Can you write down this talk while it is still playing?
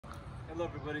Hello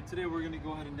everybody, today we're going to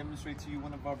go ahead and demonstrate to you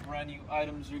one of our brand new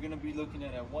items. You're going to be looking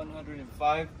at a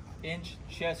 105-inch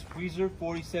chest freezer,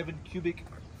 47 cubic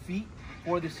feet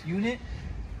for this unit.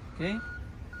 Okay,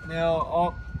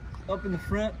 now up in the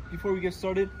front, before we get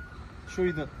started, I'll show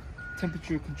you the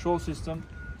temperature control system,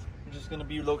 which is going to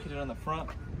be located on the front.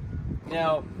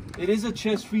 Now, it is a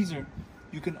chest freezer.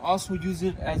 You can also use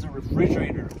it as a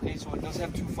refrigerator, okay? So it does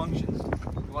have two functions.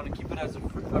 You want to keep it as a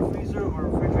freezer or a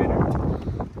refrigerator,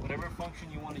 whatever function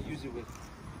you want to use it with.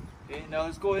 Okay, now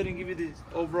let's go ahead and give you the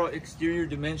overall exterior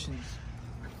dimensions.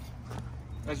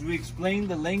 As we explained,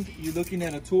 the length, you're looking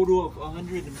at a total of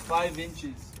 105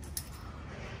 inches.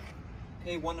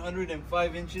 Okay,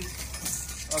 105 inches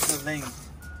of the length.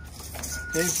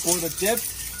 Okay, for the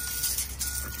depth,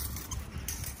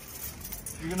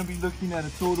 you're going to be looking at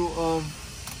a total of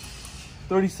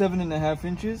 37.5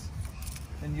 inches,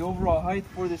 and the overall height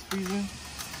for this freezer is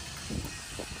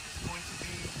going to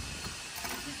be,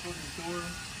 we close the door,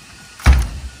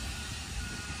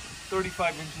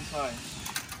 35 inches high.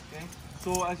 Okay,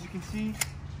 so as you can see,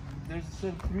 there's a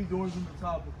set of 3 doors on the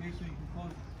top. Okay, so you can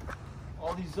close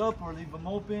all these up or leave them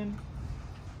open,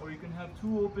 or you can have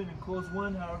 2 open and close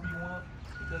 1, however you want.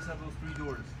 It does have those 3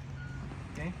 doors.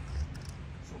 Okay,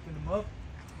 so open them up.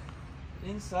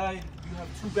 Inside, you have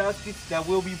 2 baskets that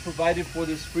will be provided for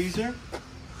this freezer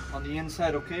on the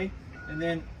inside, okay? And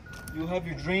then you'll have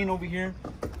your drain over here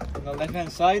on the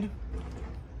left-hand side,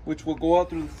 which will go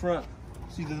out through the front.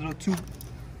 See the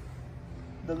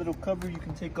little cover you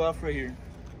can take off right here.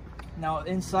 Now,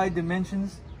 inside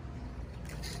dimensions,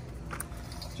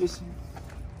 just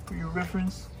for your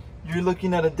reference, you're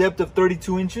looking at a depth of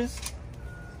 32 inches,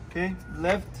 okay?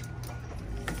 Left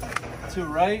to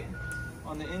right.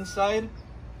 On the inside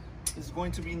is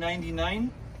going to be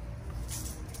 99,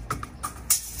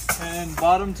 and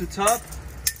bottom to top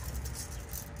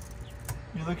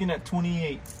you're looking at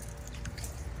 28.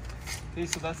 Okay,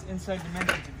 so that's inside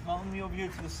dimensions. If you follow me over here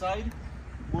to the side,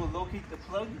 we'll locate the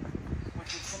plug,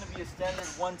 which is going to be a standard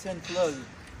 110 plug.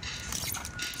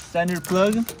 Standard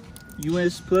plug,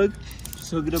 US plug.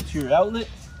 Just hook it up to your outlet.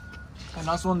 And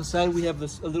also on the side we have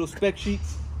a little spec sheet,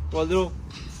 or a little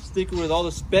sticker with all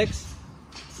the specs,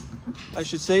 I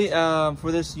should say,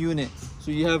 for this unit. So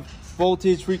you have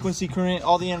voltage, frequency, current,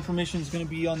 all the information is going to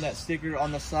be on that sticker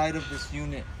on the side of this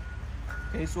unit.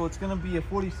 Okay, so it's going to be a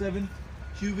 47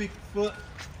 cubic foot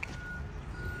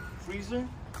freezer.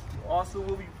 You also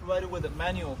will be provided with a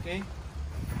manual, okay?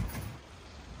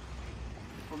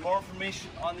 For more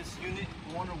information on this unit,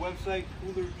 go on our website,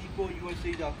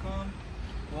 coolerdepot.usa.com.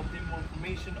 We'll update more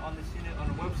information on this unit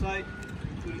on our website,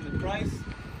 including the price.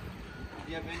 If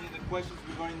you have any other questions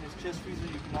regarding this chest freezer,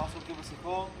 you can also give us a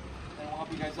call, and we'll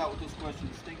help you guys out with those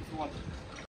questions. Thank you for watching.